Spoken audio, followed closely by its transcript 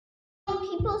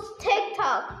people's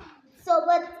TikTok. So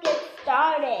let's get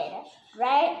started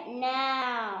right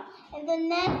now. In the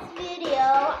next video,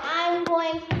 I'm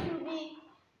going to be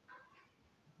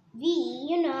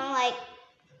like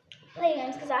play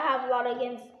games because I have a lot of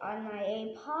games on my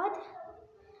iPod.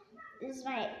 This is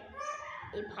my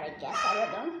iPod, I guess. I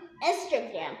don't know.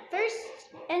 Instagram first.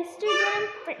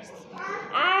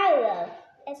 I love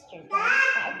Instagram.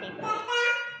 My favorite.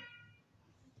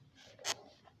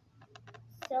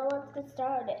 So let's get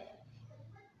started.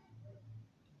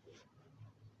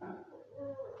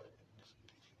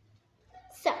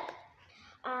 So,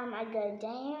 I go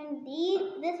down.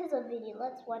 This is a video.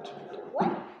 Let's watch it.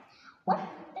 What?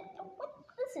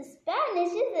 This is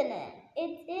Spanish, isn't it?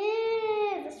 It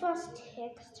is. Let's watch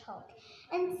TikTok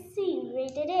and see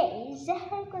what it is.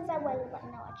 Because I was like,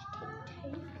 no, watch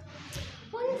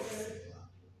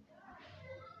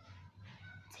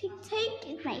TikTok. TikTok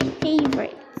is my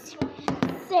favorite.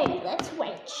 So let's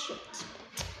watch it.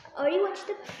 I already watched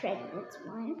the pregnant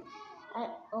one. I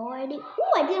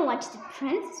didn't watch the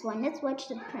princess one. Let's watch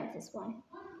the princess one.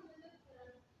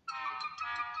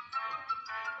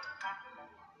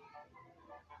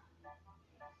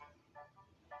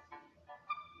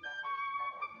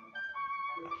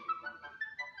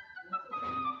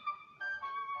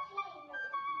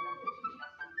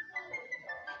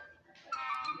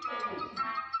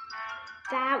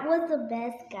 That was the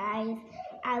best, guys.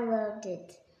 I loved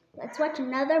it. Let's watch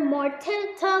more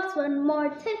TikToks. One more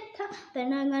TikTok.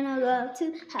 Then I'm gonna go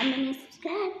to how many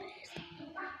subscribers.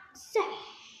 So,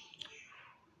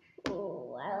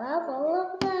 I love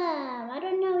all of them. I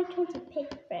don't know which one to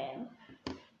pick from.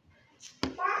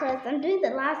 Because I'm doing the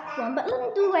last one, but let me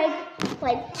do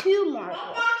like 2 more.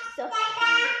 So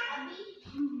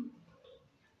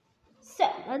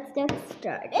let's get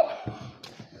started.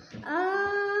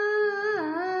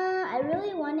 I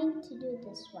really wanted to do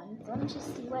this one. So let me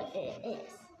just see what it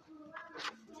is.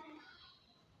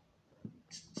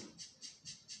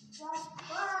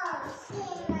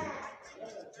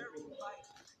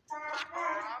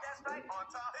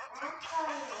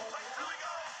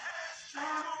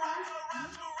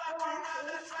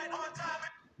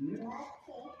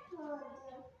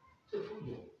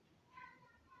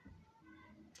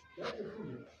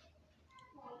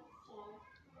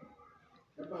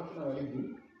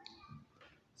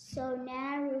 So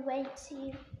now we're going to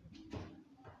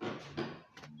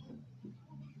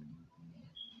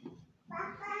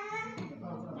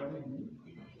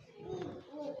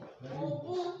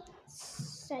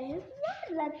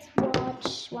let's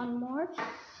watch one more.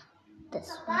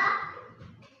 This one.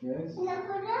 Yes.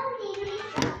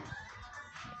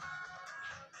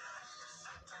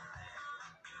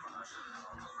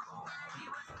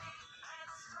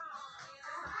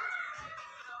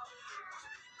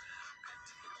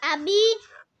 Abby,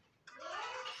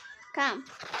 come.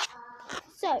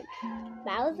 So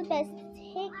that was the best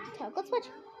TikTok. Let's watch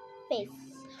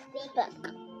Facebook.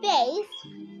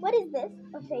 What is this?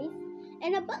 A face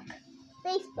and a book.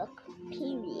 Facebook.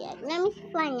 Period. Let me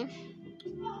find it.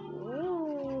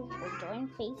 Ooh, we're doing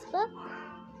Facebook.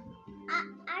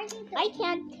 I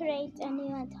can't create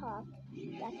anyone talk.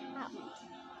 That happens.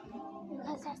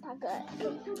 Because that's not good.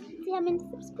 See how many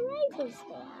subscribers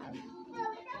they have.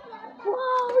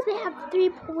 Whoa, they have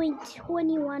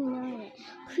 3.21 million.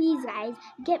 Please, guys,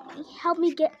 help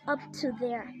me get up to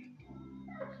there.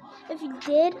 If you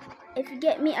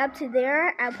get me up to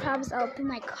there, I promise I'll open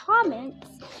my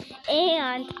comments.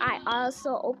 And I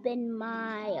also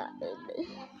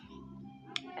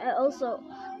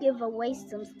give away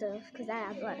some stuff because I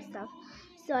have a lot of stuff.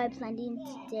 So I planned in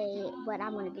today what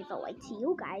I'm going to give away to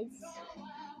you guys.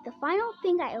 The final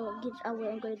thing I'm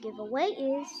going to give away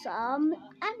is I'm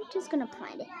just going to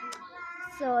plan it.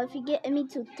 So if you get me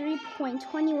to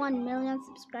 3.21 million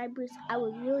subscribers, I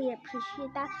would really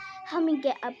appreciate that. Help me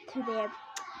get up to there.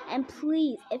 And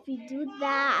please, if you do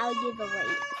that, I'll give away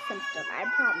some stuff. I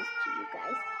promise to you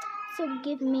guys. So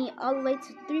give me all the way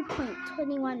to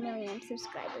 3.21 million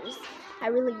subscribers. I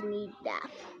really need that.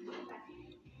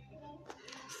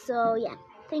 So yeah,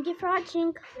 thank you for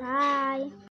watching. Bye.